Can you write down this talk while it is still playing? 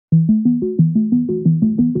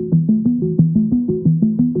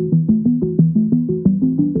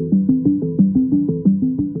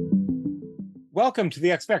Welcome to the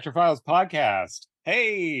X Factor Files podcast.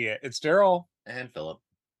 Hey, it's Daryl. And Philip.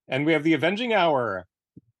 And we have the Avenging Hour.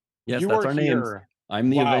 Yes, you that's are our here. names. I'm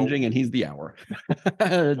the Avenging and he's the Hour.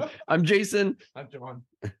 I'm Jason. I'm John.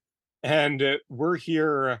 And we're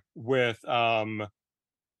here with now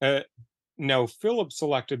Philip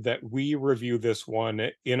selected that we review this one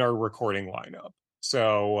in our recording lineup.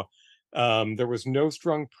 So there was no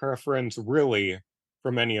strong preference really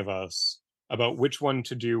from any of us about which one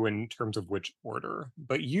to do in terms of which order.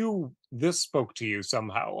 But this spoke to you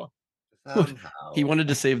somehow. He wanted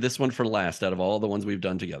to save this one for last out of all the ones we've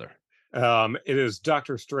done together. It is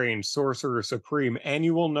Doctor Strange, Sorcerer Supreme,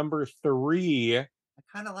 annual number 3. I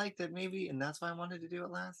kind of liked it, maybe, and that's why I wanted to do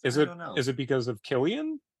it last. I don't know. Is it because of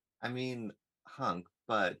Kyllian? I mean, hunk,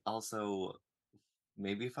 but also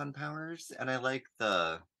maybe fun powers, and I like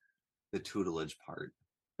the tutelage part.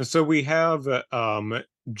 So we have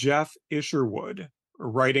Jeff Isherwood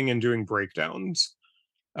writing and doing breakdowns,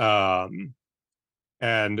 and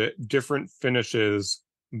different finishes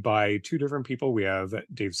by two different people. We have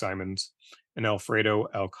Dave Simons and Alfredo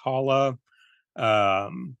Alcala.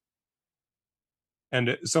 And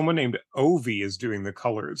someone named Ovi is doing the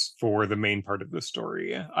colors for the main part of the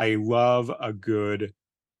story. I love a good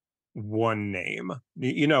one name.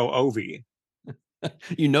 You know, Ovi.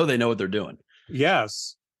 You know they know what they're doing.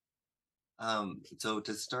 Yes. So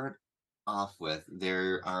to start off with,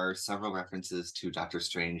 there are several references to Doctor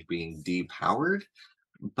Strange being depowered,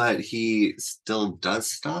 but he still does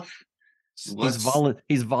stuff.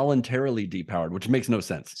 He's voluntarily depowered, which makes no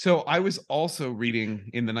sense. So I was also reading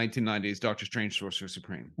in the 1990s Doctor Strange, Sorcerer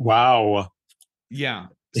Supreme. Wow. Yeah.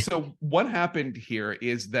 So what happened here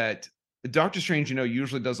is that Doctor Strange,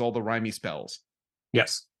 usually does all the rhymey spells.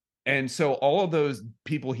 Yes. And so all of those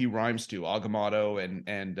people he rhymes to, Agamotto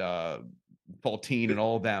and Faltine and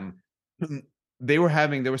all of them, there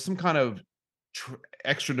was some kind of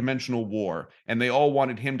extra dimensional war, and they all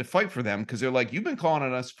wanted him to fight for them because they're like, you've been calling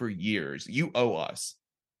on us for years, you owe us.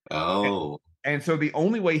 And so the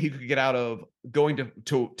only way he could get out of going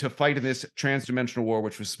to fight in this transdimensional war,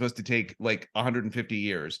 which was supposed to take like 150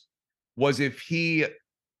 years, was if he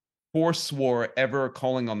forswore ever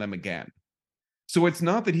calling on them again. So it's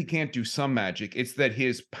not that he can't do some magic, it's that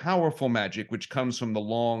his powerful magic, which comes from the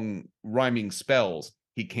long rhyming spells,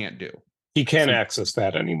 he can't do. He can't access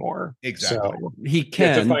that anymore. Exactly. So he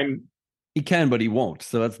can, but he won't.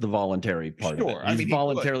 So that's the voluntary part of it. He's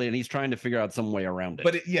voluntarily, and he's trying to figure out some way around it.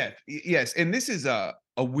 But yes. And this is a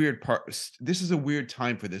weird part. This is a weird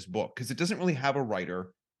time for this book because it doesn't really have a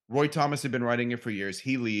writer. Roy Thomas had been writing it for years.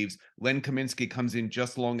 He leaves. Len Kaminsky comes in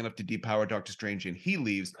just long enough to depower Doctor Strange, and he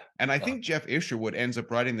leaves. And I think Jeff Isherwood ends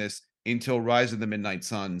up writing this until Rise of the Midnight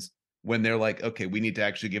Suns, when they're like, okay, we need to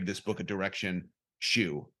actually give this book a direction.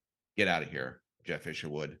 Shoo, get out of here, Jeff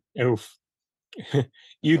Isherwood. Oof.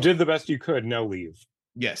 You did the best you could. Now leave.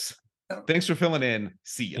 Yes. Thanks for filling in.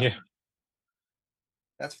 See ya. Yeah.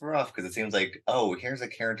 That's rough because it seems like, here's a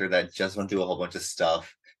character that just went through a whole bunch of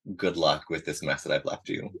stuff. Good luck with this mess that I've left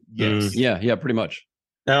you. Yes. Yeah, pretty much.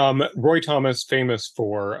 Roy Thomas, famous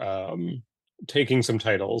for taking some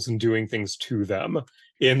titles and doing things to them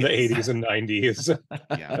in the 80s and 90s.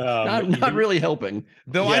 Yeah. Not really helping.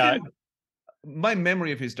 Though my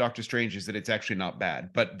memory of his Doctor Strange is that it's actually not bad,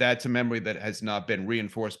 but that's a memory that has not been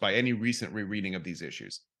reinforced by any recent rereading of these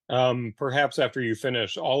issues. Perhaps after you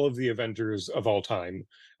finish all of the Avengers of all time,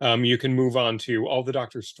 you can move on to all the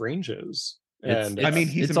Doctor Stranges.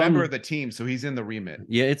 He's a member of the team, so he's in the remit.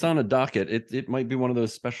 Yeah, it's on a docket. It might be one of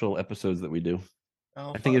those special episodes that we do.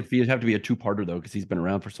 I think it'd have to be a two-parter though, because he's been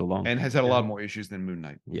around for so long and has had a lot more issues than Moon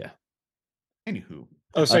Knight. Yeah. Anywho,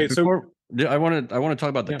 I want to talk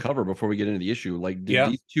about the cover before we get into the issue. Like,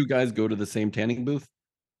 did these two guys go to the same tanning booth?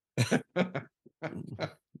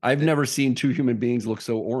 I've never seen two human beings look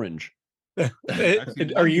so orange.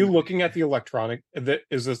 Are you looking at the electronic?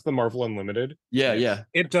 Is this the Marvel Unlimited? Yeah.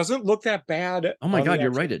 It doesn't look that bad. Oh my God,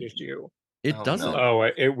 you're right. It doesn't. No.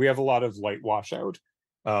 We have a lot of light washout.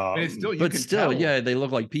 But still, they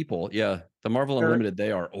look like people. Yeah, the Marvel Unlimited,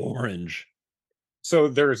 they are orange. So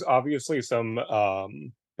there's obviously some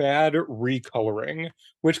bad recoloring,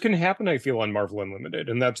 which can happen, I feel, on Marvel Unlimited,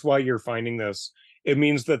 and that's why you're finding this. It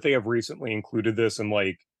means that they have recently included this in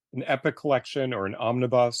like an Epic collection or an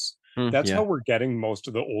omnibus. That's how we're getting most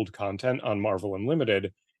of the old content on Marvel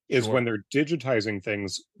Unlimited, is when they're digitizing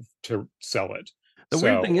things to sell it. The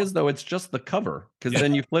weird thing is, though, it's just the cover, because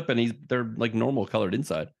then you flip and they're like normal colored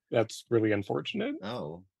inside. That's really unfortunate.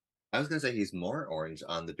 Oh, I was gonna say he's more orange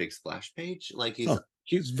on the big splash page. Like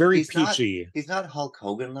he's very peachy. He's not Hulk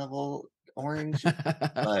Hogan level orange,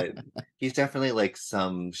 but he's definitely like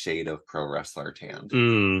some shade of pro wrestler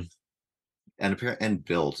tan. and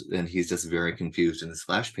built, and he's just very confused in the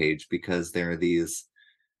splash page because there's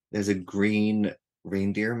a green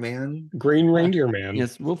reindeer man, Green Reindeer Man.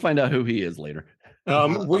 Yes, we'll find out who he is later.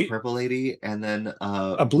 a Wait, purple lady, and then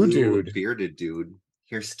a blue dude. bearded dude.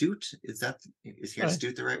 Hirsute? Is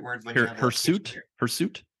hirsute the right word when you have Her that suit,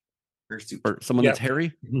 Hirsute. or someone Yeah. that's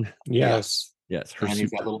hairy. Yes. Yes, her And he's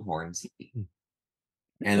suit. got little horns.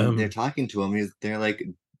 And they're talking to him. They're like,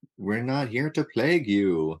 "We're not here to plague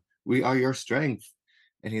you. We are your strength."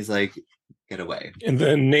 And he's like, "Get away." And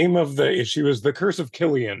the name of the issue is The Curse of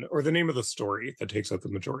Kyllian, or the name of the story that takes up the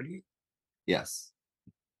majority. Yes.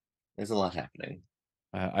 There's a lot happening.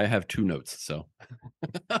 I have 2 notes, so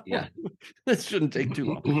Yeah. this shouldn't take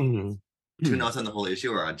too long. 2 notes on the whole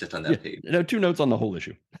issue or just on that page? No, 2 notes on the whole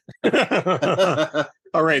issue.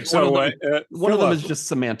 All right, so one of them is just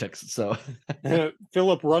semantics. So,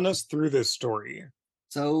 Philip, run us through this story.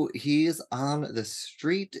 So he's on the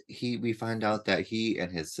street. We find out that he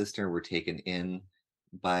and his sister were taken in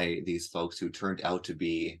by these folks who turned out to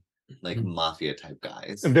be like mafia type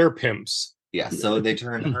guys. And they're pimps. Yeah, so they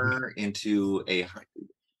turn her into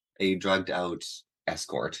a drugged out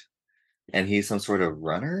escort, and he's some sort of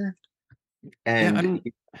runner. And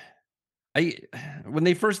when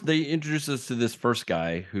they introduced us to this first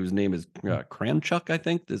guy whose name is Cranchuck, I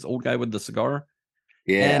think, this old guy with the cigar.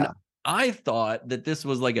 Yeah. And I thought that this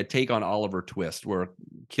was like a take on Oliver Twist, where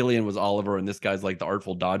Kyllian was Oliver and this guy's like the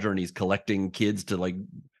Artful Dodger, and he's collecting kids to like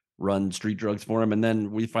run street drugs for him. And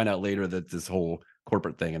then we find out later that this whole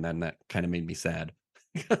corporate thing, and then that kind of made me sad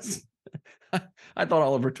because I thought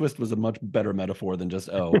Oliver Twist was a much better metaphor than just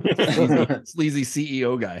sleazy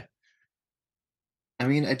CEO guy. I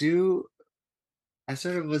mean, I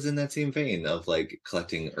sort of was in that same vein of like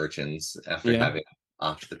collecting urchins after having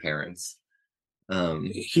offed the parents.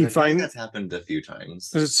 He finds that's happened a few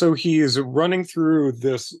times. So he is running through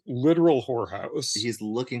this literal whorehouse. He's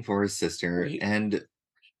looking for his sister, and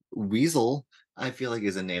Weasel, I feel like,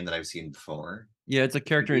 is a name that I've seen before. Yeah, it's a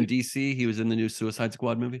character in DC. He was in the new Suicide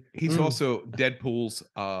Squad movie. He's also Deadpool's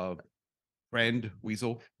friend,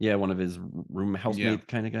 Weasel. Yeah, one of his housemate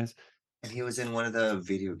kind of guys. And he was in one of the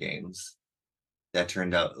video games that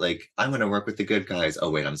turned out like, I'm going to work with the good guys. Oh,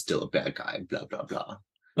 wait, I'm still a bad guy. Blah, blah, blah.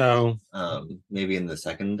 Oh. Maybe in the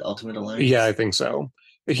second Ultimate Alliance? Yeah, I think so.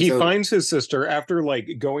 He finds his sister after like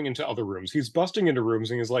going into other rooms. He's busting into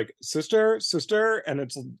rooms and he's like, sister, and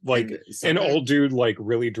it's like an old dude like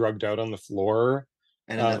really drugged out on the floor.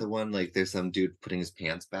 And another one, like there's some dude putting his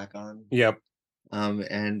pants back on. Yep.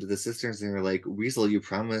 And the sisters are like, Weasel, you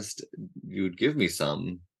promised you'd give me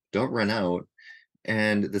some. Don't run out.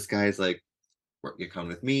 And this guy's like, you come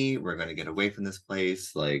with me. We're going to get away from this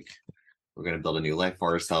place. Like, we're going to build a new life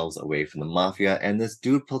for ourselves away from the mafia. And this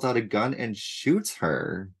dude pulls out a gun and shoots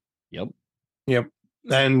her. Yep.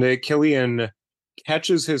 And Kyllian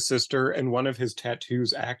catches his sister and one of his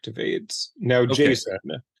tattoos activates. Now, Jason.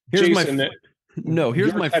 Here's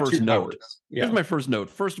my first note. Yeah. Here's my first note.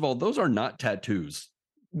 First of all, those are not tattoos.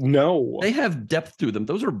 No. They have depth to them.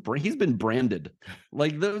 Those are he's been branded.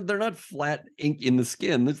 Like they're not flat ink in the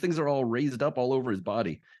skin. These things are all raised up all over his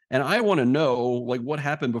body. And I want to know like what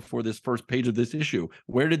happened before this first page of this issue.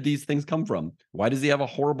 Where did these things come from? Why does he have a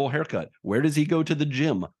horrible haircut? Where does he go to the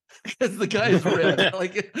gym? Because the guy is red.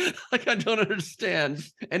 like I don't understand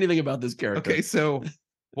anything about this character. Okay, so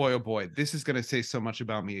boy, oh boy, this is going to say so much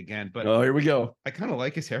about me again. But here we go. I kind of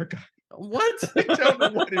like his haircut. What? I don't know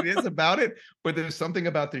what it is about it, but there's something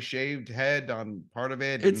about the shaved head on part of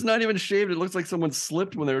it. It's not even shaved. It looks like someone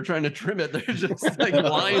slipped when they were trying to trim it. There's just like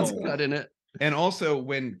lines cut in it. And also,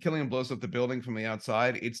 when Kyllian blows up the building from the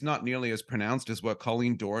outside, it's not nearly as pronounced as what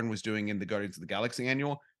Colleen Doran was doing in the Guardians of the Galaxy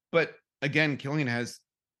annual. But again, Kyllian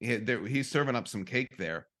he's serving up some cake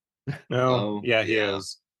there. Yeah, he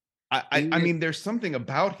is. I mean, there's something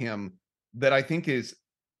about him that I think is,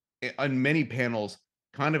 on many panels,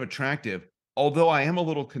 kind of attractive. Although I am a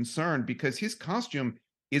little concerned because his costume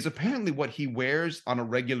is apparently what he wears on a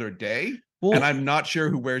regular day. Well, and I'm not sure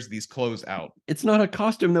who wears these clothes out. It's not a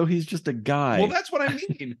costume, though. He's just a guy. Well, that's what I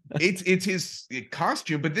mean. It's his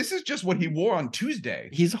costume, but this is just what he wore on Tuesday.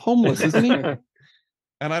 He's homeless, isn't he?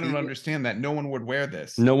 And I don't understand that. No one would wear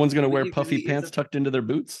this. No one's going to wear puffy pants tucked into their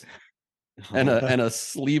boots and a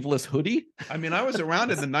sleeveless hoodie. I mean, I was around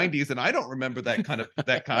in the 90s, and I don't remember that kind.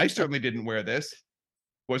 I certainly didn't wear this.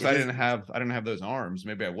 Of course, I didn't have those arms.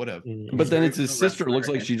 Maybe I would have. But then it's his sister. Looks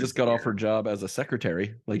like she just got off her job as a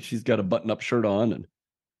secretary. Like she's got a button-up shirt on, and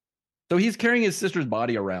so he's carrying his sister's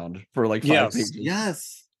body around for like 5 pages.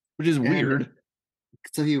 Yes, which is weird.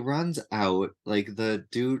 So he runs out. Like the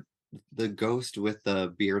ghost with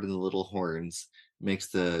the beard and the little horns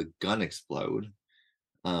makes the gun explode.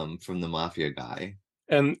 from the mafia guy.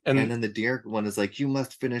 And And then the deer one is like, you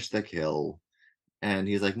must finish the kill. And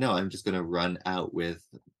he's like, no, I'm just gonna run out with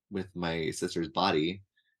my sister's body.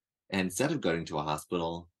 And instead of going to a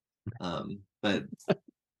hospital, but the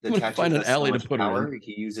I'm gonna tattoos find an have so alley to much put her power, in.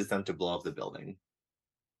 he uses them to blow up the building.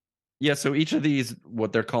 Yeah, so each of these,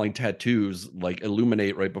 what they're calling tattoos, like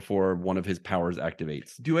illuminate right before one of his powers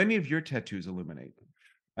activates. Do any of your tattoos illuminate?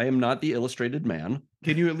 I am not the illustrated man.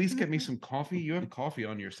 Can you at least get me some coffee? You have coffee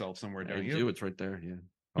on yourself somewhere, don't I you? do. It's right there. Yeah,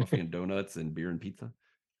 coffee and donuts and beer and pizza.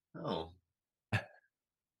 Oh.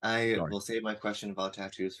 I Sorry. will save my question about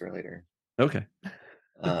tattoos for later. Okay.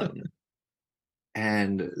 Um,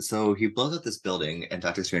 and so he blows up this building, and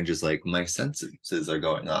Doctor Strange is like, my senses are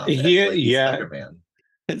going off. And He- like, he's yeah. Spider-Man.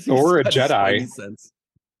 Or a He's got Jedi. spidey sense.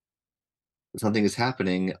 Something is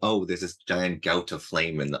happening. Oh, there's this giant gout of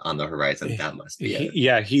flame on the horizon. That must be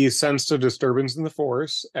it. He sensed a disturbance in the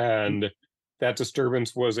Force, and that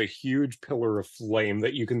disturbance was a huge pillar of flame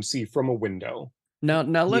that you can see from a window. Now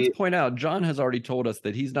let's point out, John has already told us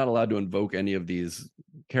that he's not allowed to invoke any of these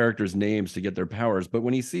characters' names to get their powers. But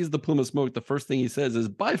when he sees the plume of smoke, the first thing he says is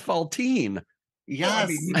 "By Faltine." Yes. Well, I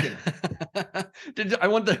mean, you can, I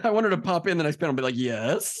wanted to pop in the next panel and be like,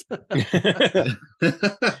 yes.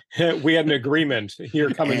 We had an agreement.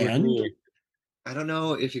 You're coming with me. I don't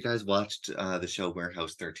know if you guys watched the show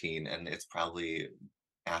Warehouse 13, and it's probably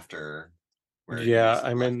after where Yeah,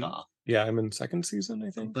 he's left off. I'm in second season, I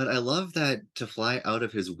think. But I love that to fly out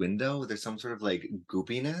of his window, there's some sort of like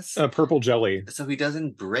goopiness. Purple jelly. So he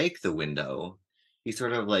doesn't break the window. He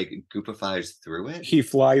sort of like goopifies through it. He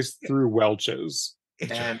flies through Welch's.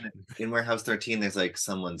 And in Warehouse 13, there's like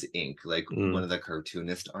someone's ink, like Mm. one of the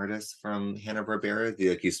cartoonist artists from Hanna-Barbera.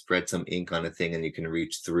 Like you spread some ink on a thing and you can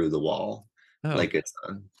reach through the wall. Oh, Like it's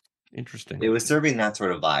interesting. It was serving that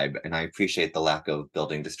sort of vibe, and I appreciate the lack of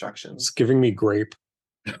building destruction. It's giving me grape.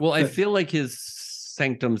 Well, I feel like his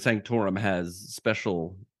Sanctum Sanctorum has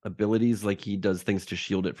special abilities, like he does things to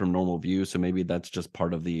shield it from normal view. So maybe that's just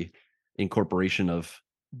part of the incorporation of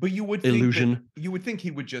but you would illusion. You would think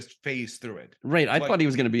he would just phase through it. Right. I Like- thought he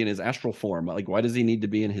was going to be in his astral form. Like, why does he need to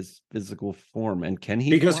be in his physical form? And can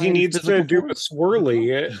he? Because fly he in his needs to physical do form? a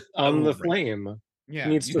swirly on the right. flame. Yeah, He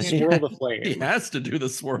needs you to can't- swirl the He flame. has to do the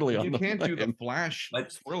swirly on You the can't do the flame. flash But-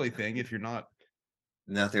 swirly thing if you're not.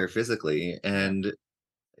 Not there physically, and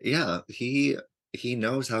yeah, he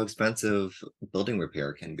knows how expensive building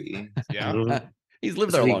repair can be. Yeah. Mhm. He's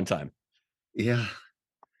lived there a So long time. Yeah.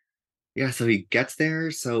 So he gets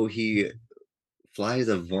there, so he flies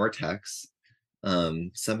a vortex,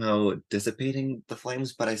 somehow dissipating the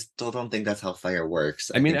flames, but I still don't think that's how fire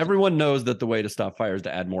works. I mean, think everyone knows that the way to stop fire is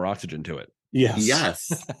to add more oxygen to it. Yes.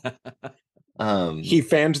 yes. He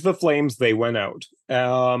fanned the flames, they went out.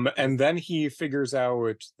 And then he figures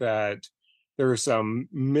out that there are some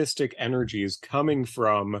mystic energies coming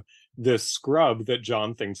from this scrub that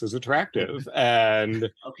John thinks is attractive. And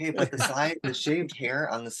Okay, but the shaved hair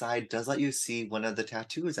on the side does let you see one of the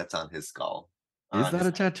tattoos that's on his skull. Is On that his-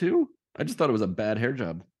 a tattoo? I just thought it was a bad hair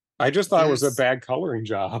job. I just thought it was a Yes. bad coloring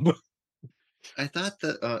job. I thought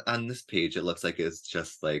that on this page it looks like it's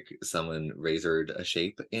just like someone razored a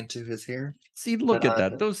shape into his hair. See, look But,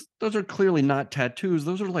 at that. Those are clearly not tattoos.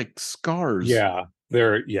 Those are like scars. Yeah.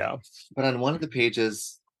 Yeah. But on one of the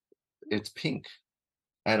pages, it's pink.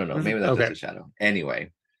 I don't know. Is it? Maybe that's Okay. just a shadow.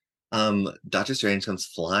 Anyway, Doctor Strange comes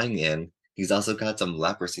flying in. He's also got some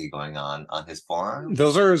leprosy going on his forearm.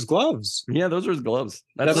 Those are his gloves. Yeah, those are his gloves.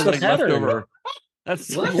 That's That's the like pattern. leftover. That's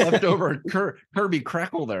some leftover Kirby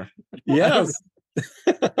crackle there. Yes.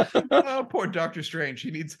 Oh, poor Doctor Strange.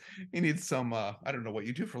 He needs some. I don't know what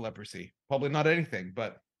you do for leprosy. Probably not anything,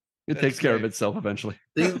 but It That's takes care of great. itself eventually.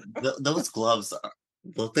 Those gloves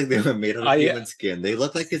look like they were made out of I- human skin. They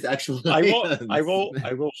look like his actual. I hands.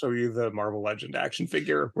 will show you the Marvel Legend action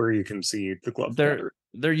figure where you can see the glove pattern.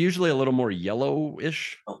 They're usually a little more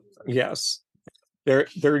yellowish. Oh, sorry. Yes.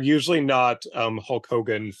 They're usually not Hulk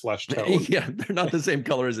Hogan flesh tone. Yeah, they're not the same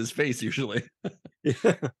color as his face usually.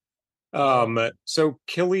 So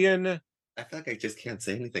Kyllian I feel like I just can't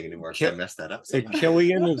say anything anymore because I messed that up. So much.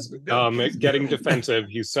 Kyllian is getting defensive.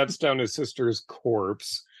 He sets down his sister's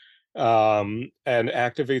corpse and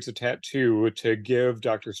activates a tattoo to give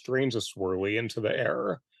Doctor Strange a swirly into the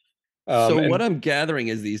air. So And what I'm gathering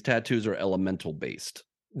is these tattoos are elemental based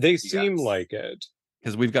they seem Yes. like it,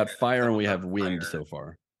 because we've got fire and we have Fire. wind so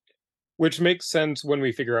far. which makes sense when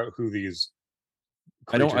we figure out who these.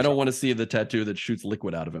 I don't creatures are. want to see the tattoo that shoots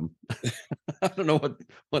liquid out of him. I don't know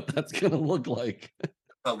what that's gonna look like.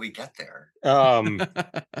 But we get there.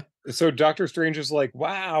 So Doctor Strange is like,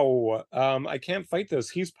 wow, I can't fight this.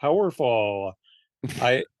 He's powerful.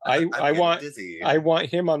 I I'm getting want dizzy. I want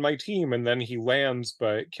him on my team, and then he lands,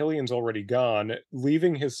 but Kyllian's already gone,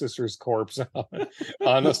 leaving his sister's corpse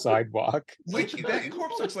on a sidewalk. Which You know, that you-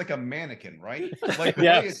 corpse looks like a mannequin, right? Like the way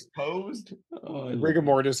Yes. it's posed. Oh, I love Rigor it.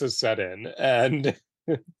 mortis has set in, and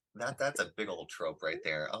that's a big old trope right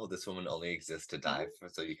there. Oh, this woman only exists to die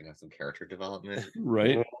so you can have some character development.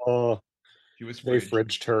 Right? oh, She was they fridged.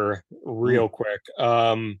 fridged her real quick.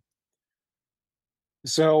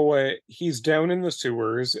 So he's down in the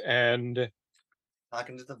sewers and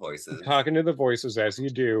Talking to the voices. talking to the voices as you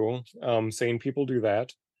do. Sane people do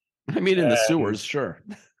that. I mean, in the And sewers, sure.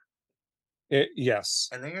 Yes.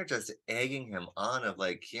 And they are just egging him on of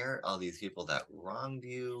like, here are all these people that wronged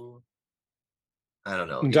you. I don't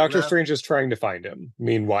know. Doctor Strange is trying to find him.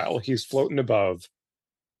 Meanwhile, he's floating above.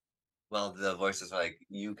 Well, the voices are like,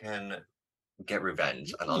 you can get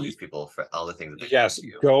revenge on all these people for all the things that they did Yes, to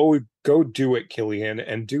you. go do it, Kyllian,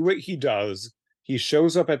 and do what he does. He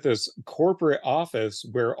shows up at this corporate office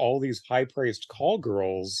where all these high-priced call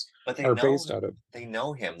girls But they are know based out of. they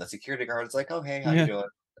know him. The security guard's like, oh hey, how Yeah. you doing?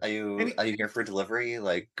 Are you here for delivery?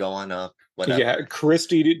 Like, go on up. Whatever. Yeah,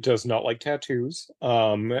 Christy does not like tattoos.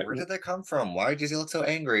 Where did they come from? Why did you look so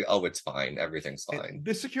angry? Oh, it's fine. Everything's And fine.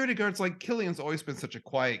 the security guard's like, Killian's always been such a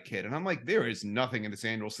quiet kid. And I'm like, there is nothing in this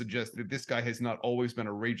annual suggests that this guy has not always been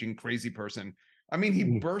a raging crazy person. I mean, he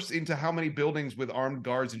bursts into how many buildings with armed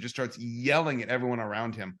guards and just starts yelling at everyone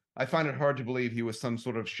around him. I find it hard to believe he was some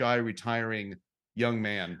sort of shy, retiring young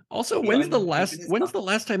man. Also, Yeah, when's and the even last his when's the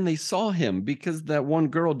last time they saw him? Because that one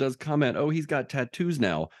girl does comment, "Oh, he's got tattoos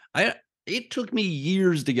now." It took me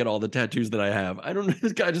years to get all the tattoos that I have. I don't know.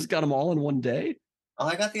 This guy just got them all in one day. Oh,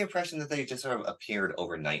 I got the impression that they just sort of appeared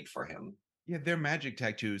overnight for him. Yeah, they're magic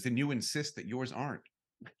tattoos, and you insist that yours aren't.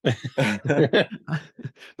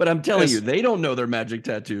 But I'm telling Yes. you, they don't know they're magic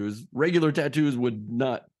tattoos. Regular tattoos would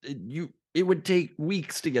not. It would take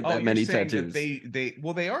weeks to get that you're many saying tattoos.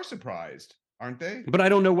 that they are surprised, aren't they? But I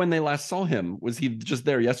don't know when they last saw him. Was he just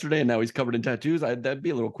there yesterday and now he's covered in tattoos? That'd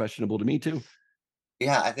be a little questionable to me too.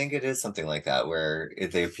 Yeah, I think it is something like that where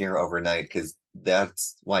they appear overnight because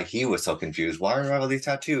that's why he was so confused. Why are all these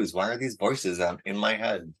tattoos? Why are these voices in my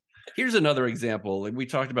head? Here's another example. Like we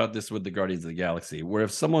talked about this with the Guardians of the Galaxy, where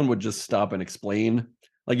if someone would just stop and explain,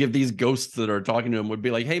 like if these ghosts that are talking to him would be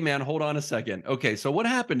like, "Hey man, hold on a second. Okay, so what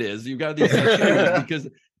happened is you got these tattoos because,"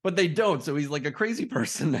 but they don't. So he's like a crazy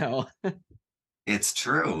person now. It's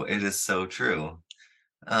true. It is so true.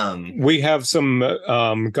 We have some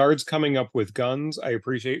guards coming up with guns. I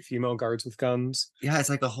appreciate female guards with guns. Yeah, it's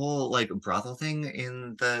like a whole like brothel thing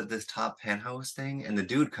in this top penthouse thing, and the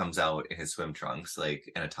dude comes out in his swim trunks, like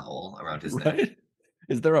in a towel around his neck. Right?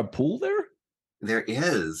 Is there a pool there? There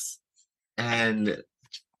is. And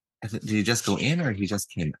did he just go in or he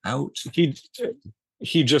just came out?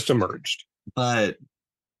 He just emerged. But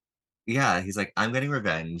yeah, he's like, I'm getting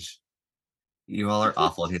revenge. You all are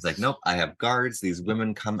awful. And he's like, nope, I have guards. These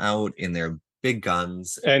women come out in their big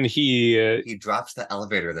guns. And he drops the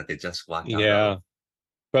elevator that they just walked out yeah. of.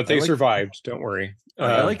 But they survived, don't worry.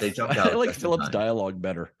 I like they jumped out. I like just in Philip's time. dialogue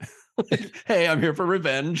better. Like, hey, I'm here for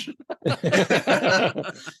revenge.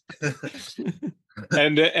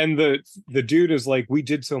 and the dude is like, we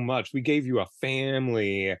did so much. We gave you a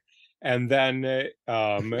family. And then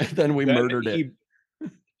then we murdered it.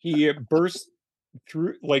 He bursts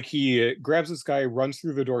through, like he grabs this guy, runs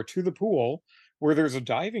through the door to the pool where there's a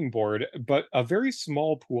diving board, but a very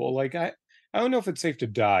small pool. Like I don't know if it's safe to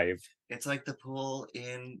dive. It's like the pool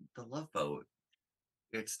in the Love Boat.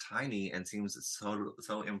 It's tiny and seems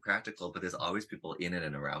so impractical, but there's always people in it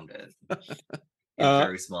and around it. In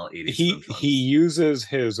very small 80s. He uses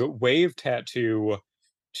his wave tattoo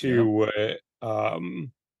to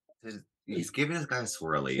he's giving this guy a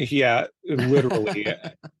swirly. Yeah, literally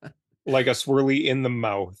like a swirly in the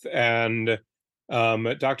mouth. And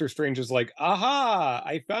Doctor Strange is like, aha,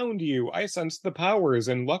 I found you. I sensed the powers,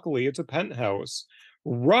 and luckily it's a penthouse.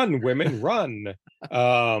 Run, women, run.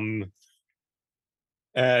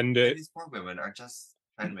 And these poor women are just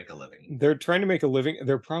trying to make a living. They're trying to make a living.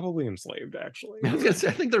 They're probably enslaved, actually. I was gonna say,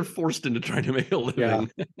 I think they're forced into trying to make a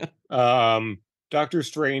living. Yeah. Doctor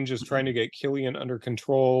Strange is trying to get Kyllian under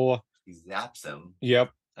control. He zaps him.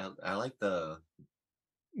 Yep. I like the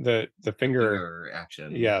finger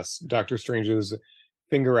action. Yes, Doctor Strange's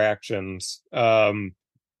finger actions. The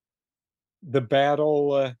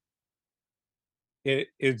battle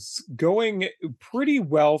it's going pretty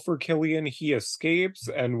well for Kyllian. He escapes,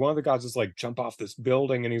 and one of the gods is like, jump off this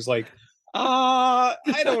building, and he's like, I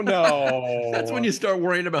don't know. That's when you start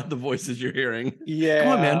worrying about the voices you're hearing. Yeah,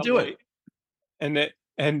 come on, man, do it.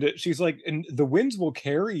 And she's like, and the winds will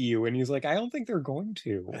carry you, and he's like, I don't think they're going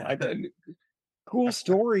to. cool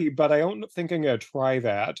story, but I don't think I'm gonna try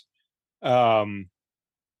that. Um,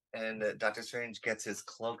 And Doctor Strange gets his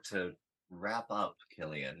cloak to wrap up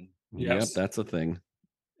Kyllian. Yep, yes. that's a thing.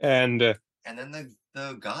 And And then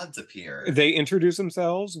the gods appear. they introduce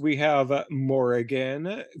themselves. We have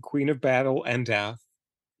Morrigan, Queen of Battle and Death.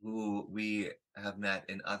 Who we have met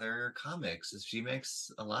in other comics. She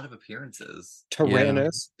makes a lot of appearances.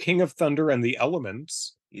 Tyrannus, King of Thunder and the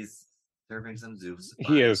Elements. He's serving some Zeus.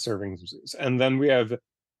 He is serving Zeus. And then we have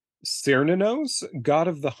Cernunnos, God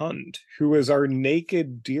of the Hunt, who is our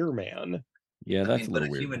naked deer man. Yeah, that's a but little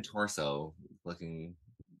a weird. human torso looking.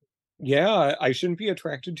 Yeah, I shouldn't be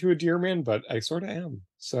attracted to a deer man, but I sort of am.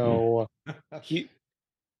 So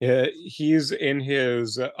he's in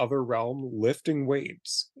his other realm lifting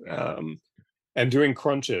weights and doing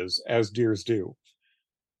crunches as deers do.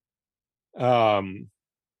 And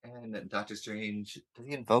Doctor Strange, does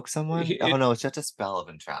he invoke someone? Oh no, it's just a spell of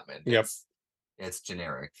entrapment. Yep. It's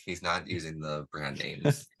generic. He's not using the brand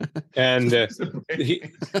names. And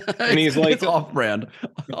he's like, it's off-brand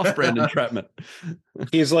entrapment.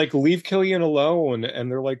 He's like, leave Kyllian alone, and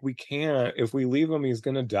they're like, we can't. If we leave him, he's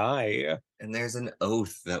gonna die. And there's an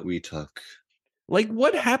oath that we took. Like,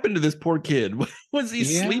 what happened to this poor kid? Was he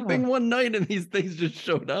Yeah. sleeping one night and these things just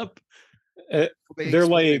showed up? They're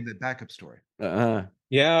like the backup story.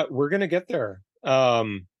 Yeah, we're gonna get there.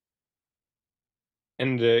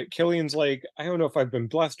 And Kyllian's like, I don't know if I've been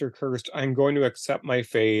blessed or cursed. I'm going to accept my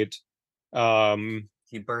fate.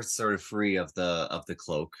 He bursts sort of free of the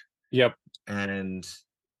cloak. Yep. And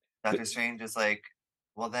Doctor Strange is like,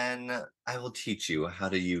 well, then I will teach you how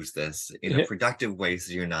to use this in a productive way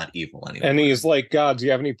so you're not evil anymore. And he's like, God, do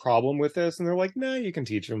you have any problem with this? And they're like, no, you can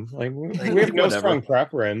teach him. Like we have no strong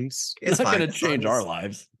preference. It's not going to change our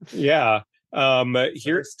lives. Yeah.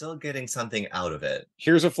 You're still getting something out of it.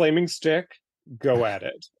 Here's a flaming stick. Go at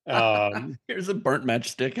it. Here's a burnt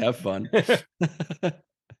matchstick. Have fun.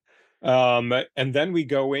 And then we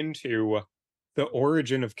go into the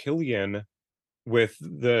origin of Kyllian with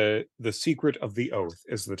the secret of the oath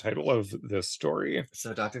is the title of this story.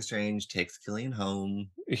 So Doctor Strange takes Kyllian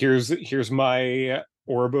home. Here's my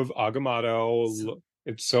orb of Agamotto.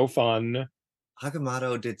 It's so fun.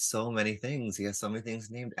 Agamotto did so many things. He has so many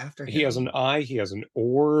things named after him. He has an eye. He has an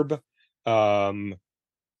orb.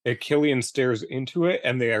 Kyllian stares into it,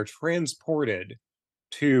 and they are transported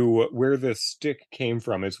to where this stick came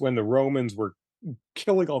from. It's when the Romans were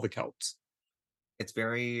killing all the Celts. It's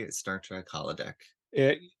very Star Trek holodeck.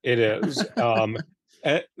 It is.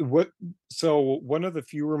 So one of the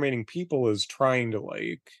few remaining people is trying to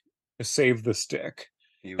like save the stick.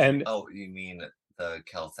 You mean the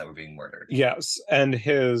Celts that were being murdered? Yes, and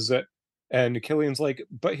Kyllian's like,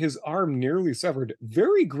 but his arm nearly severed.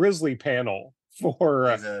 Very grisly panel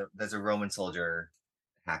for there's a Roman soldier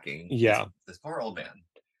hacking. Yeah, this poor old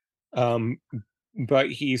man. But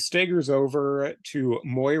he staggers over to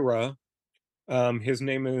Moira. His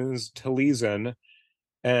name is Taliesin,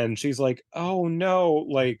 and she's like, "Oh no!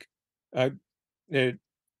 Like,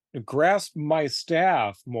 grasp my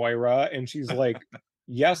staff, Moira." And she's like,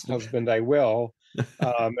 "Yes, husband, I will."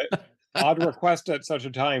 Odd request at such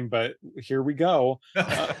a time, but here we go.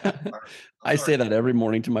 I say that every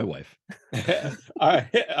morning to my wife.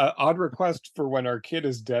 Odd request for when our kid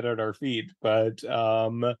is dead at our feet, but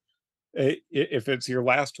if it's your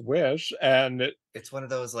last wish. And it's one of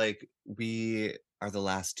those like, we are the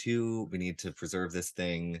last two, we need to preserve this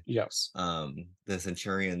thing. Yes. The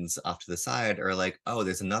centurions off to the side are like, oh,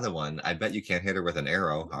 there's another one, I bet you can't hit her with an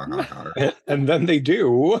arrow. And then they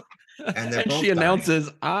do. And she announces,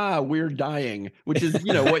 we're dying, which is,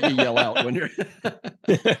 what you yell out when you're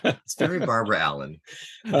it's very Barbara Allen.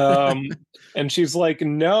 And she's like,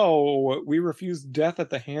 no, we refuse death at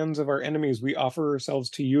the hands of our enemies. We offer ourselves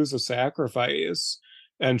to you as a sacrifice.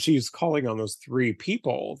 And she's calling on those three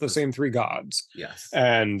people, the same three gods. Yes.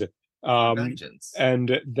 And vengeance.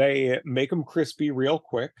 And they make them crispy real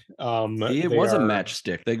quick. It was a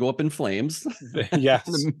matchstick. They go up in flames.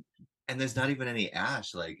 Yes. And there's not even any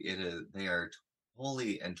ash. Like it is, they are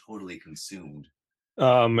wholly and totally consumed.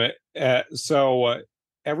 So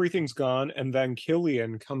everything's gone, and then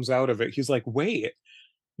Kyllian comes out of it. He's like, "Wait,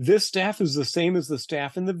 this staff is the same as the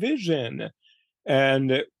staff in the vision."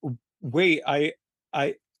 And wait, I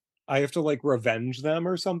have to like revenge them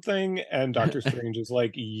or something. And Doctor Strange is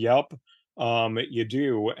like, "Yep, you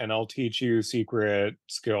do, and I'll teach you secret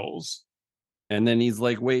skills." And then he's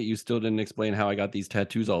like, wait, you still didn't explain how I got these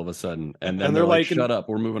tattoos all of a sudden. And then they're like, shut up,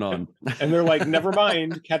 we're moving on. And they're like, never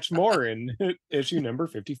mind, catch more in issue number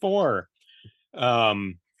 54.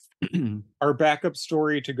 Our backup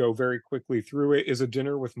story, to go very quickly through it, is a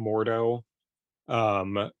dinner with Mordo.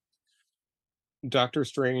 Doctor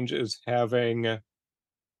Strange is having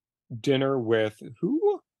dinner with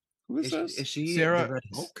who? Who is Is this? she the Sarah- Red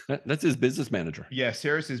Hulk? That's his business manager. Yeah,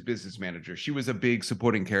 Sarah's his business manager. She was a big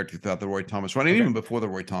supporting character throughout the Roy Thomas run, and Okay. even before the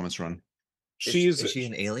Roy Thomas run. She's Is she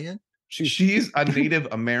an alien? She's a Native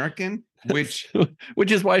American, which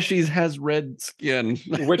which is why she has red skin.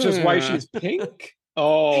 which is why she's pink.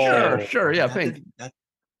 Oh, Sure, yeah, That pink. did- that-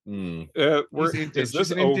 Hmm, is she's this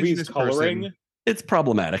an Ovi's indigenous coloring? person. It's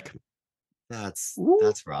problematic. that's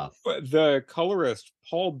Ooh. rough. The colorist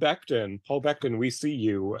Paul Beckton, we see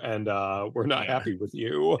you, and we're not Yeah. happy with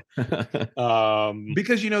you.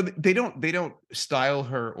 Because they don't style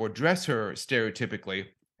her or dress her stereotypically.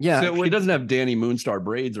 Yeah, So she doesn't have Danny Moonstar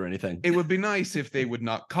braids or anything. It would be nice if they would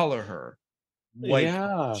not color her like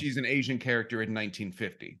Yeah. she's an Asian character in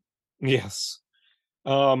 1950. Yes.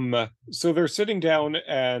 So they're sitting down,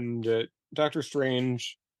 and Doctor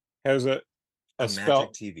Strange has a A spell.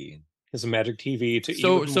 magic TV. Has a magic TV to eat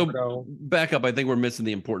So with so Mordo. back up. I think we're missing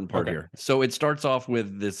the important part Okay. here. So it starts off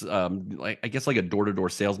with this, like I guess like a door-to-door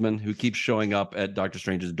salesman who keeps showing up at Doctor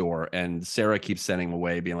Strange's door, and Sarah keeps sending him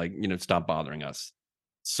away, being like, stop bothering us.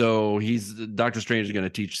 So Doctor Strange is going to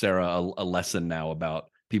teach Sarah a lesson now about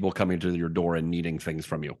people coming to your door and needing things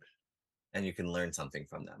from you. And you can learn something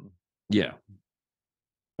from them. Yeah.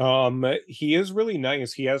 He is really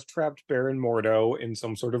nice. He has trapped Baron Mordo in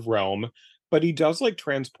some sort of realm, but he does like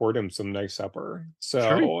transport him some nice supper. So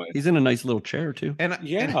Sure. He's in a nice little chair too. And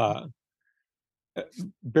yeah.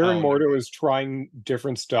 Baron Oh, Mordo is trying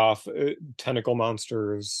different stuff, tentacle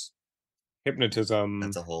monsters, hypnotism.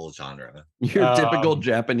 That's a whole genre. Your typical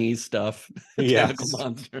Japanese stuff. Tentacle Yes.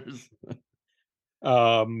 monsters.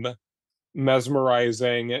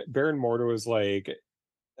 Mesmerizing. Baron Mordo is like,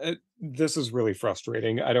 this is really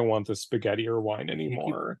frustrating. I don't want this spaghetti or wine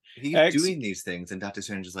anymore. He's doing these things, and Doctor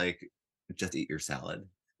Strange is like, just eat your salad.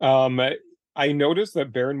 I noticed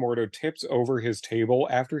that Baron Mordo tips over his table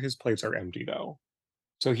after his plates are empty, though.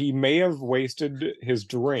 So he may have wasted his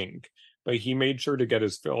drink, but he made sure to get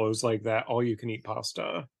his fill. It was like that all-you-can-eat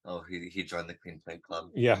pasta. Oh, he joined the Clean Plate Club.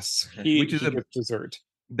 Yes, Which is he a- gets dessert.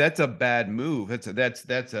 that's a bad move. That's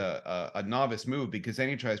a novice move, because then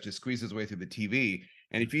he tries to squeeze his way through the TV.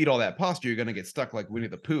 And if you eat all that pasta, you're going to get stuck like Winnie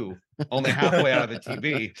the Pooh, only halfway out of the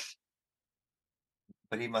TV.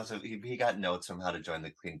 But he must have he got notes from how to join the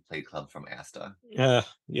Clean Plate Club from Asta. Yeah,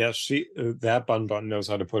 that bun knows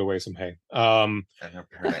how to put away some hay. And her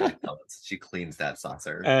nightly pellets. She cleans that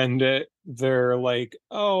saucer. And they're like,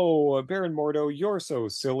 "Oh, Baron Mordo, you're so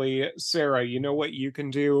silly. Sarah, you know what you can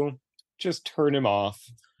do? Just turn him off."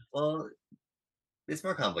 Well, it's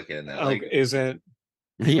more complicated than that. Okay, is it?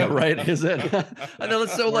 Yeah, right. Is it? I know.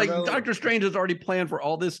 So, like, Mordo- Doctor Strange has already planned for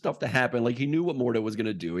all this stuff to happen. Like, he knew what Mordo was going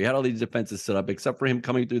to do. He had all these defenses set up, except for him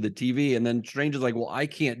coming through the TV. And then Strange is like, "Well, I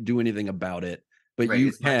can't do anything about it, but right, you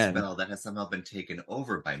it's my can." spell that has somehow been taken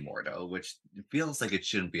over by Mordo, which feels like it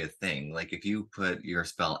shouldn't be a thing. Like, if you put your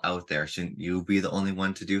spell out there, shouldn't you be the only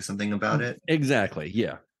one to do something about it? Exactly.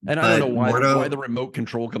 Yeah. And I don't But know why Mordo- the remote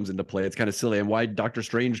control comes into play. It's kind of silly, and why Doctor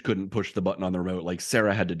Strange couldn't push the button on the remote. Like,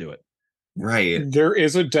 Sarah had to do it. Right. There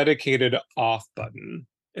is a dedicated off button.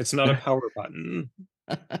 It's not a power button.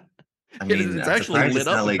 I It's mean, I'm actually surprised lit it's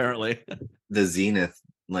not up, like apparently. the Zenith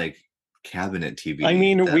like cabinet TV. I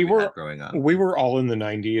mean, that we had were growing up. we were all in the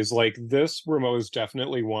 90s. Like, this remote is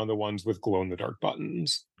definitely one of the ones with glow-in-the-dark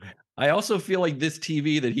buttons. I also feel like this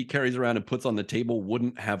TV that he carries around and puts on the table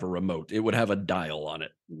wouldn't have a remote. It would have a dial on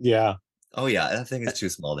it. Yeah. Oh yeah, that thing is too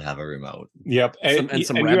small to have a remote. Yep. And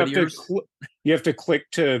some you rabbit have to ears. you have to click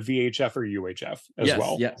to VHF or UHF as Yes,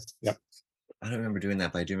 well. yes. Yep. I don't remember doing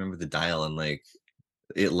that, but I do remember the dial and like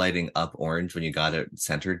it lighting up orange when you got it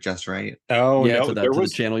centered just right. Oh Yeah, no, there to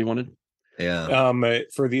was the channel you wanted. Yeah.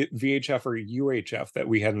 for the VHF or UHF that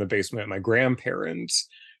we had in the basement at my grandparents.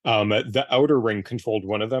 The outer ring controlled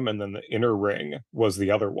one of them, and then the inner ring was the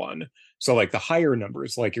other one. So like the higher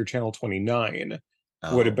numbers, like your channel 29,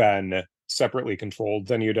 would have Oh. been separately controlled.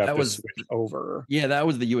 Then you'd have That to was- switch over. Yeah, that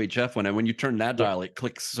was the UHF one. And when you turn that dial, it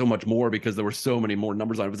clicks so much more because there were so many more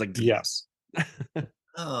numbers on it. It was like, Yes.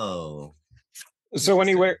 Oh. So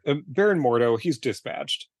anyway, Baron Mordo, he's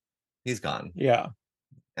dispatched. He's gone. Yeah.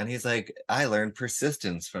 And he's like, I learned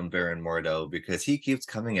persistence from Baron Mordo because he keeps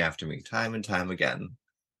coming after me time and time again.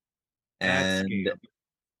 That's And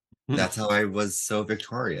scam. that's how I was so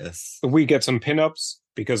victorious. We get some pinups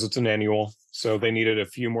because it's an annual. So they needed a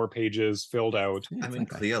few more pages filled out. I mean,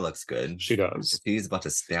 Clea looks good. She does. He's about to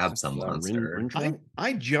stab some monster.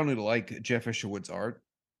 I generally like Jeff Isherwood's art.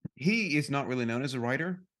 He is not really known as a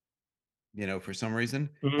writer, for some reason.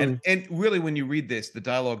 And really, when you read this, the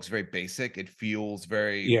dialogue is very basic. It feels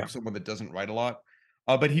very Yeah. someone that doesn't write a lot.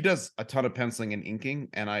 But he does a ton of penciling and inking,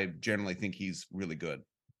 and I generally think he's really good.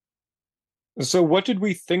 So what did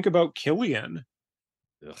we think about Kyllian?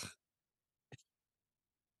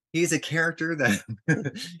 He's a character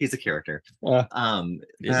that he's a character. Uh,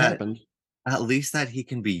 It That happened. at least that he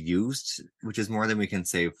can be used, which is more than we can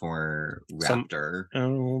say for Some- Raptor.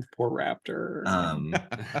 Oh, poor Raptor.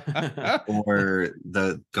 Or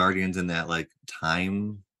the Guardians in that like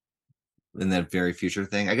time in that very future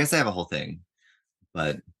thing. I guess they have a whole thing,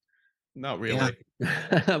 but Not really.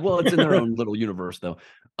 Well, it's in their own little universe, though.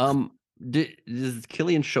 Does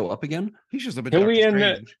Kyllian show up again? He shows up in Kyllian,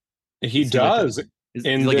 Doctor Strange. he Is he like does Is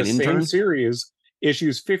in he like the an same intern? series,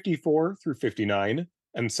 issues 54 through 59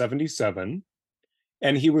 and 77.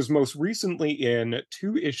 And he was most recently in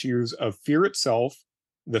 2 issues of Fear Itself,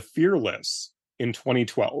 The Fearless in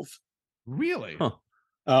 2012. Really? Huh.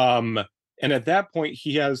 And at that point,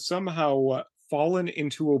 he has somehow fallen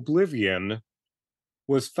into oblivion,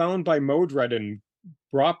 was found by Modred and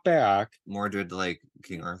brought back. Mordred, like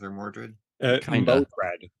King Arthur Mordred. Kinda.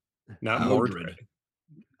 Modred, not Modred. Mordred.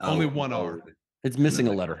 Only one R. Mordred. It's missing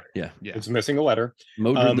a letter. Yeah. Yeah. It's missing a letter.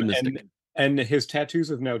 Modred the Mystic. And his tattoos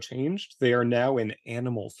have now changed. They are now in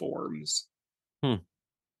animal forms. So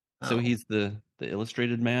Oh. he's the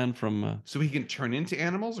illustrated man from, So he can turn into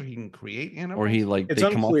animals, or he can create animals, or he like It's they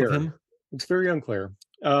come off unclear. of him, It's very unclear.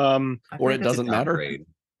 I or think it that's a doesn't matter. downgrade.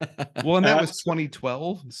 Well, and that was So-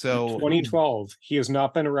 2012. So 2012. He has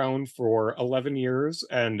not been around for 11 years,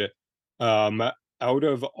 and out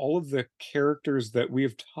of all of the characters that we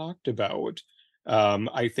have talked about,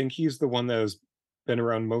 I think he's the one that has been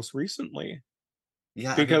around most recently.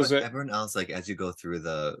 Yeah, Because everyone else, like as you go through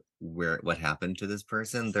what happened to this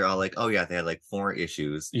person, they're all like, oh yeah, they had like 4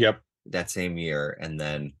 issues Yep. that same year, and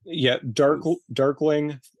then Yeah,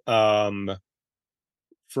 Darkling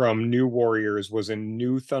from New Warriors was in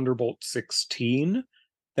New Thunderbolt 16.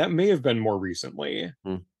 That may have been more recently.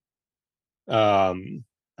 I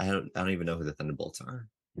don't even know who the Thunderbolts are.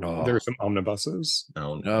 There's some omnibuses.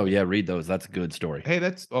 No. Yeah, read those. That's a good story. hey,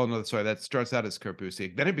 that starts out as Kurt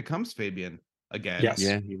Busiek. Then it becomes Fabian again. Yes.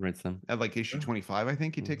 Yeah, he writes them. At like issue 25, I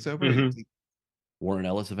think he takes over. Mhm. Warren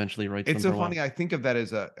Ellis eventually writes It's them. so for a while. funny. I think of that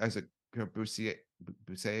as a Kurt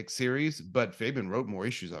Busiek series, but Fabian wrote more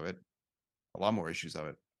issues of it. A lot more issues of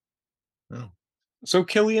it. So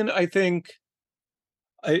Kyllian, I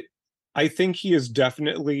think he is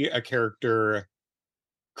definitely a character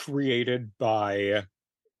created by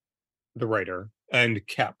the writer and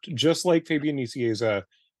kept, just like Fabian Nicieza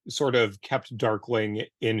sort of kept Darkling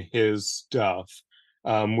in his stuff.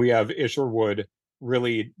 We have Isherwood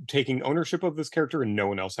really taking ownership of this character and no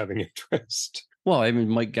one else having interest. Well, I mean,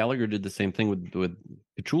 Mike Gallagher did the same thing with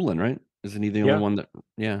Cthulhu, right? Isn't he the only one that?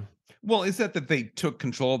 Yeah. Well, is that they took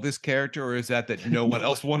control of this character, or is that no one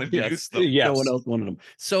else wanted to use them? Yes. No one else wanted him.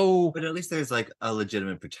 So, But at least there's like a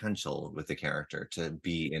legitimate potential with the character to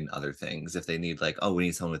be in other things. If they need like, oh, we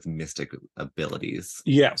need someone with mystic abilities,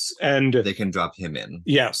 Yes, and they can drop him in.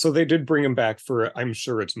 yeah, so they did bring him back for, I'm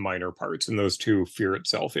sure it's minor parts in those 2 Fear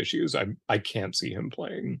Itself issues. I can't see him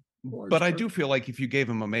playing. But I do feel like if you gave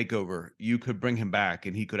him a makeover, you could bring him back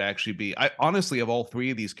and he could actually be. I honestly, of all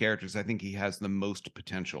 3 of these characters, I think he has the most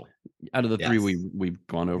potential. out of the 3 Yes. we've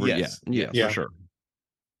gone over, Yes. yeah, Yeah. for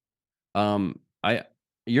sure.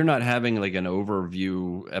 You're not having like an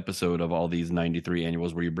overview episode of all these 93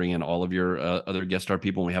 annuals where you bring in all of your other guest star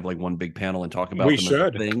people and we have like one big panel and talk about We them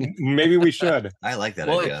should. as a thing. Maybe we should. I like that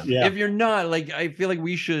Well, idea. Yeah. if you're not, like, I feel like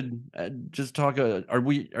we should just talk.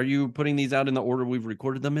 Are you putting these out in the order we've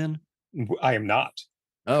recorded them in? I am not.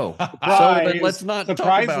 Oh, so Surprise! then let's not talk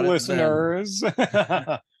Surprise, about it then. listeners.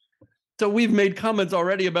 So we've made comments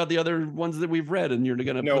already about the other ones that we've read, and you're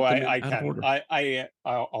gonna No, put them I out of can. order.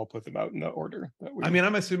 I'll put them out in the order. That we... I mean,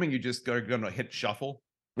 I'm assuming you just are going to hit shuffle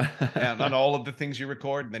and on all of the things you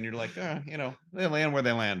record, and then you're like, they land where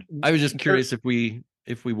they land. I was just curious if we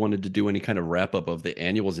wanted to do any kind of wrap up of the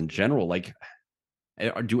annuals in general. Like,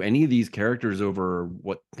 do any of these characters over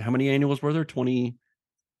how many annuals were there? 20?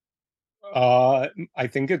 I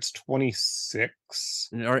think it's 26.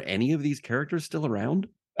 Are any of these characters still around?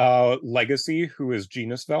 Legacy, who is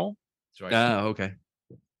Genusvel. So I Okay.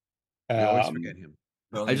 always Um, forget him.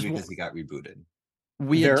 But only I just because he got rebooted.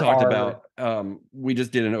 We had There talked are- about we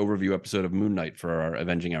just did an overview episode of Moon Knight for our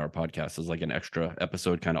Avenging Hour podcast. It was like an extra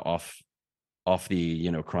episode kind of off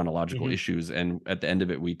the chronological Mhm. issues, and at the end of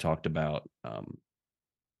it we talked about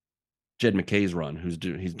Jed McKay's run, he's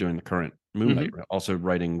doing the current Moon Knight, also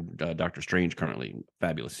writing Doctor Strange currently,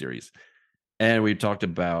 fabulous series. And we talked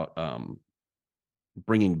about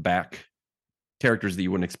bringing back characters that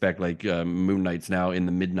you wouldn't expect, like Moon Knight's now in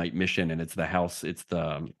the Midnight Mission, and it's the House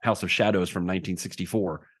of Shadows from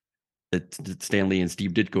 1964 that Stan Lee and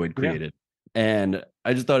Steve Ditko had created. And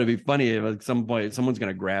I just thought it'd be funny if at some point someone's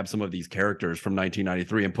going to grab some of these characters from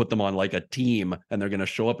 1993 and put them on like a team, and they're going to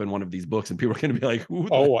show up in one of these books, and people are going to be like, "Who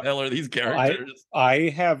the hell are these characters?" I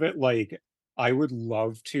have it like I would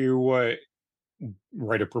love to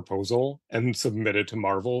write a proposal and submit it to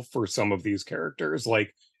Marvel for some of these characters.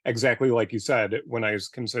 Like exactly like you said, when I was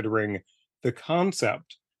considering the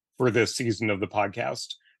concept for this season of the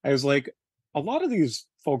podcast, I was like, a lot of these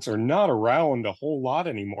folks are not around a whole lot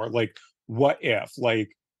anymore. Like, what if like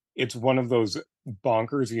it's one of those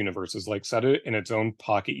bonkers universes, like set it in its own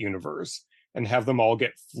pocket universe and have them all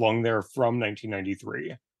get flung there from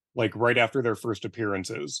 1993, like right after their first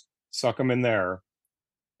appearances, suck them in there,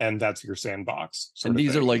 and that's your sandbox. And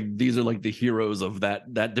these are like the heroes of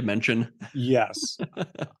that dimension. Yes.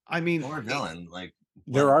 I mean, or villain. Like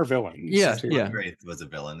there are villains. Yeah, too. yeah. Wraith was a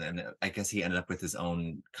villain, and I guess he ended up with his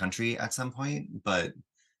own country at some point. But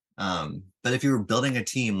if you were building a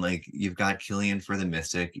team, like you've got Kyllian for the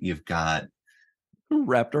Mystic, you've got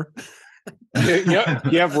Raptor. You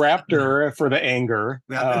have Raptor for the anger.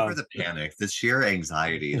 Raptor for the panic, the sheer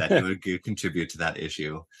anxiety that it would contribute to that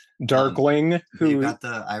issue. Darkling, who you got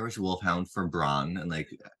the Irish Wolfhound for Brawn, and like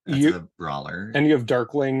that's a brawler. And you have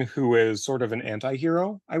Darkling, who is sort of an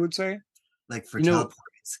anti-hero, I would say. Like for teleporting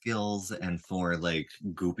skills and for like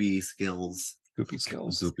goopy skills.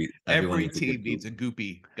 Every team needs a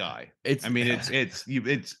goopy guy. You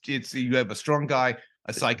have a strong guy,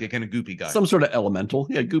 a psychic, and a goopy guy. Some sort of elemental.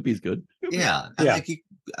 Yeah, goopy's good. Yeah.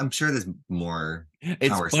 I'm sure there's more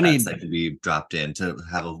power sets that can be dropped in to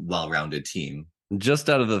have a well-rounded team. Just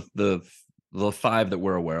out of the 5 that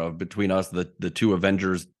we're aware of, between us, the 2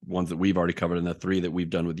 Avengers ones that we've already covered, and the 3 that we've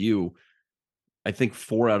done with you, I think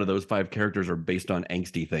 4 out of those 5 characters are based on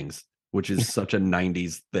angsty things, which is such a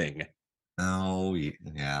 90s thing. Oh,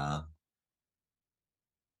 yeah.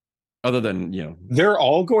 Other than, they're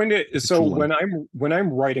all going to. So when I'm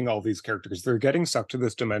writing all these characters, they're getting sucked to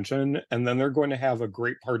this dimension, and then they're going to have a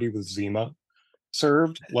great party with Zima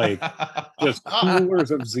served, like just coolers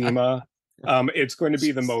of Zima. It's going to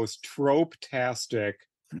be the most trope-tastic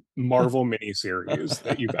Marvel miniseries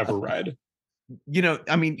that you've ever read.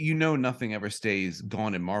 Nothing ever stays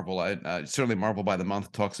gone in Marvel. Certainly Marvel by the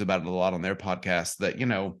Month talks about it a lot on their podcast, that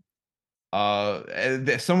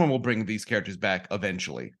someone will bring these characters back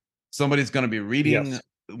eventually. Somebody's going to be reading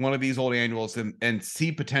one of these old annuals and see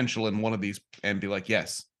potential in one of these and be like,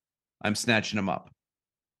 yes, I'm snatching them up.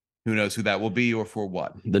 Who knows who that will be or for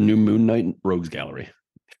what? The new Moon Knight Rogues Gallery.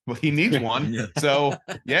 Well, he needs one. So,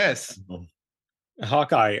 yes.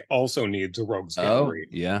 Hawkeye also needs a Rogues Gallery.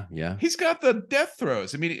 Yeah. He's got the death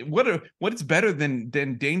throws. I mean, what's better than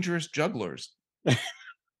dangerous jugglers?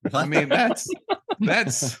 I mean, that's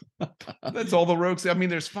all the rogues. I mean,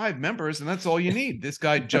 there's 5 members, and that's all you need. This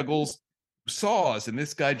guy juggles saws, and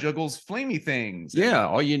this guy juggles flamey things. Yeah,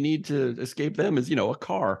 all you need to escape them is, a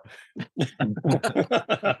car.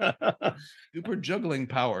 Super juggling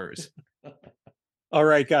powers. All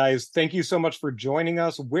right, guys. Thank you so much for joining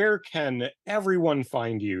us. Where can everyone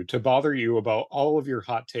find you to bother you about all of your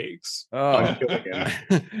hot takes?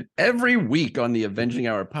 Every week on the Avenging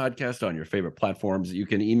Hour podcast on your favorite platforms. You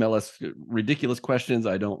can email us ridiculous questions.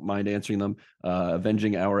 I don't mind answering them.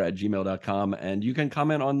 avenginghour@gmail.com. And you can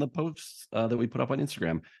comment on the posts that we put up on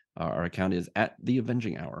Instagram. Our account is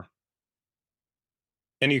 @TheAvengingHour.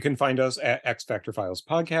 And you can find us at X Factor Files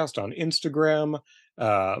Podcast on Instagram.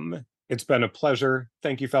 It's been a pleasure.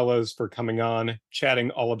 Thank you, fellas, for coming on,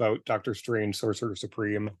 chatting all about Doctor Strange, Sorcerer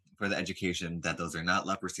Supreme. For the education that those are not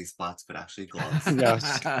leprosy spots, but actually gloves.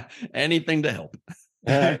 Yes. Anything to help.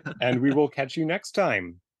 And we will catch you next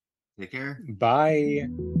time. Take care. Bye.